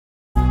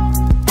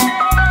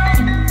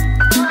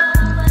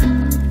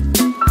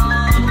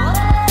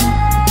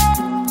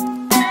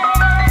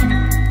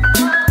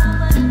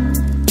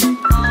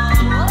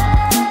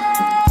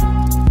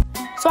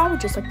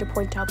to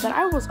point out that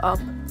I was up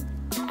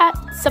at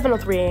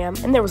 7:03 a.m.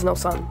 and there was no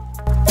sun.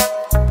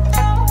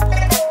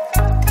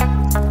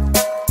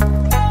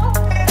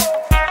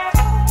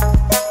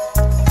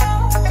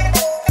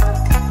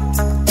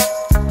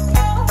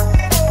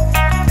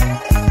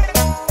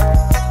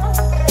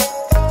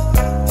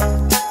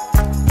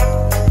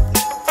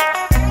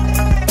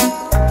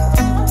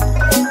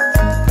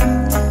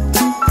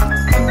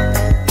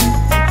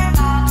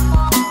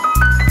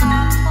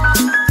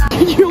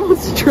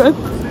 Trip.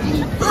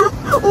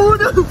 Oh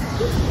no!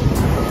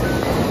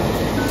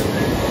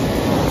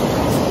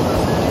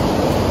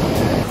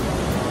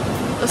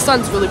 The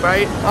sun's really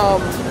bright.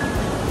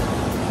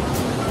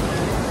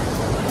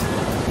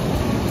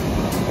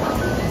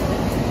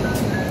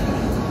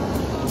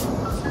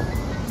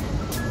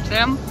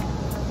 Sam?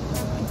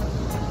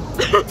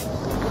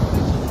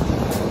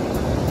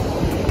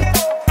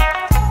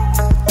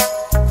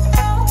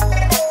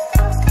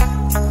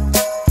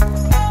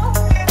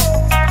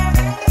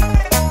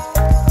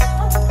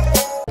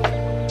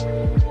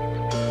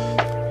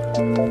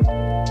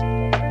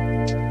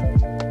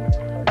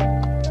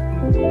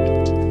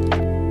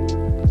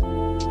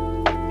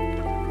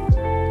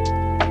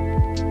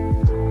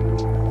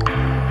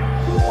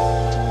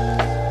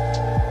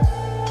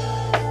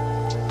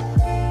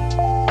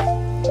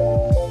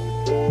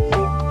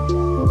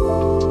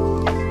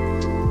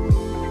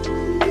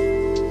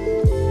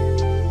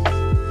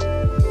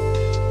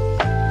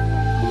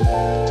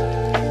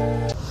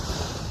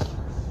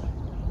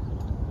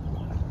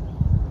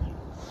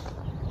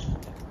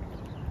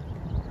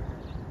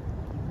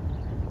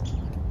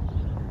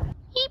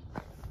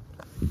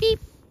 Beep.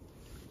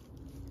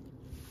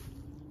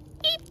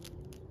 Beep.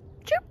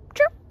 Chirp,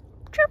 chirp,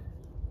 chirp,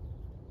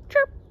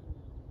 chirp,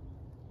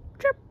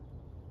 chirp.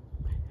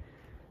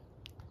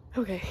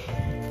 Okay.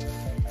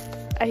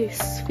 I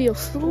feel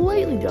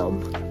slightly dumb,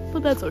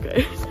 but that's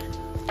okay.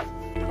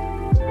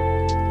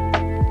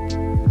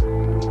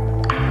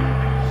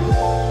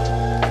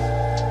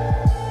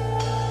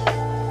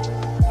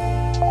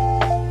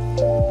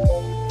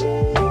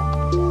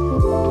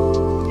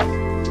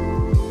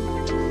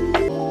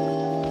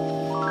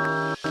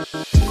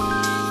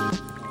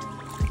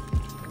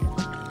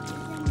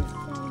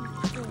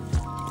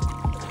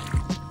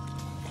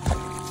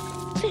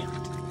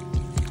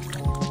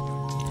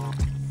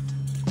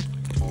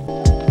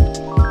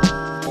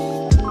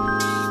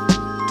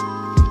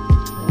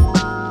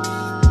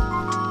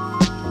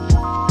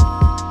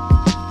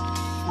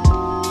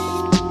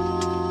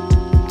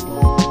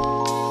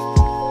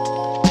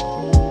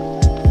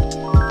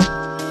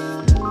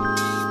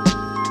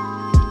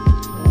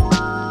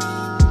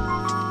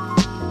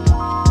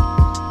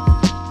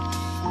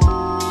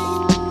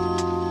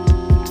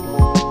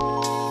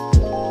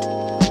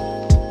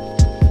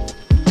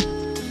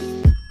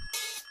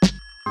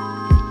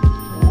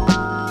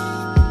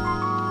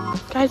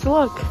 Guys,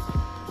 look.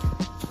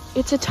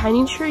 It's a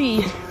tiny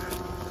tree.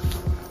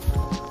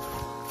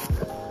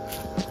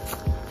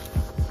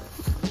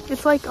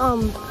 It's like,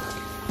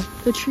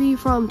 the tree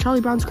from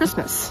Charlie Brown's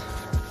Christmas.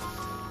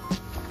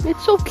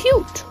 It's so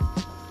cute.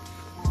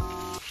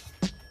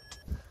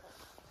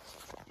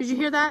 Did you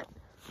hear that?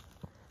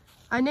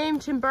 I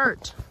named him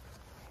Bert.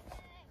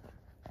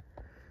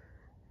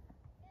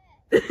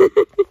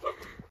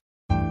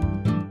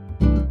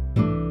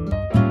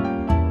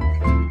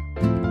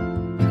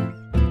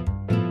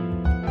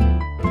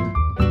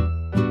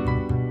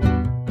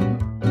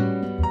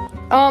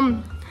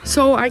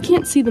 So I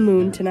can't see the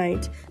moon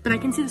tonight, but I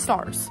can see the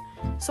stars.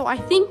 So I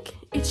think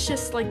it's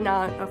just like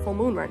not a full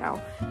moon right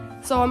now.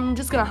 So I'm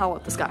just gonna howl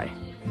at the sky.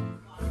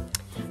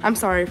 I'm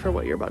sorry for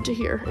what you're about to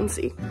hear and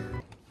see.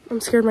 I'm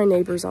scared my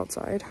neighbor's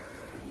outside.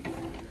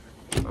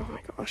 Oh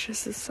my gosh,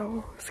 this is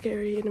so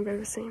scary and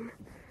embarrassing.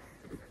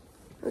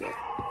 Okay.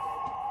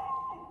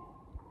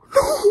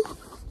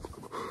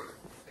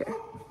 Okay.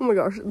 Oh my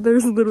gosh,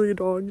 there's literally a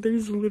dog.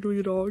 There's literally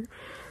a dog.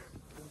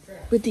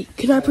 But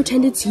can I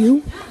pretend it's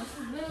you?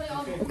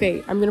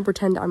 Okay, I'm gonna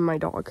pretend I'm my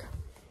dog.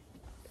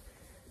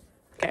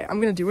 Okay, I'm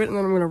gonna do it and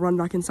then I'm gonna run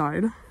back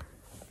inside.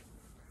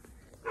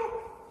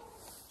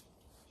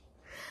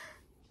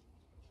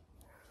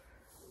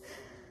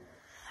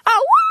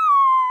 Oh,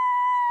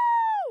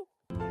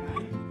 woo!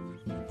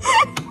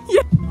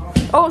 Yeah.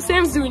 Oh,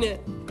 Sam's doing it.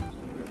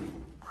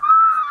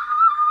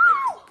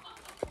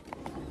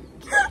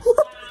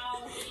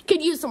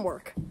 Could use some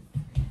work.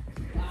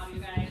 Wow, you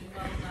guys,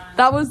 well done.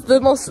 That was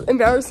the most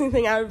embarrassing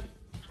thing I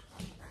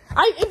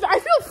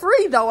feel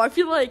free though. I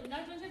feel like, Now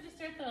don't you have to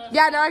start the...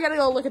 yeah, now I gotta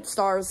go look at the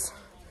stars.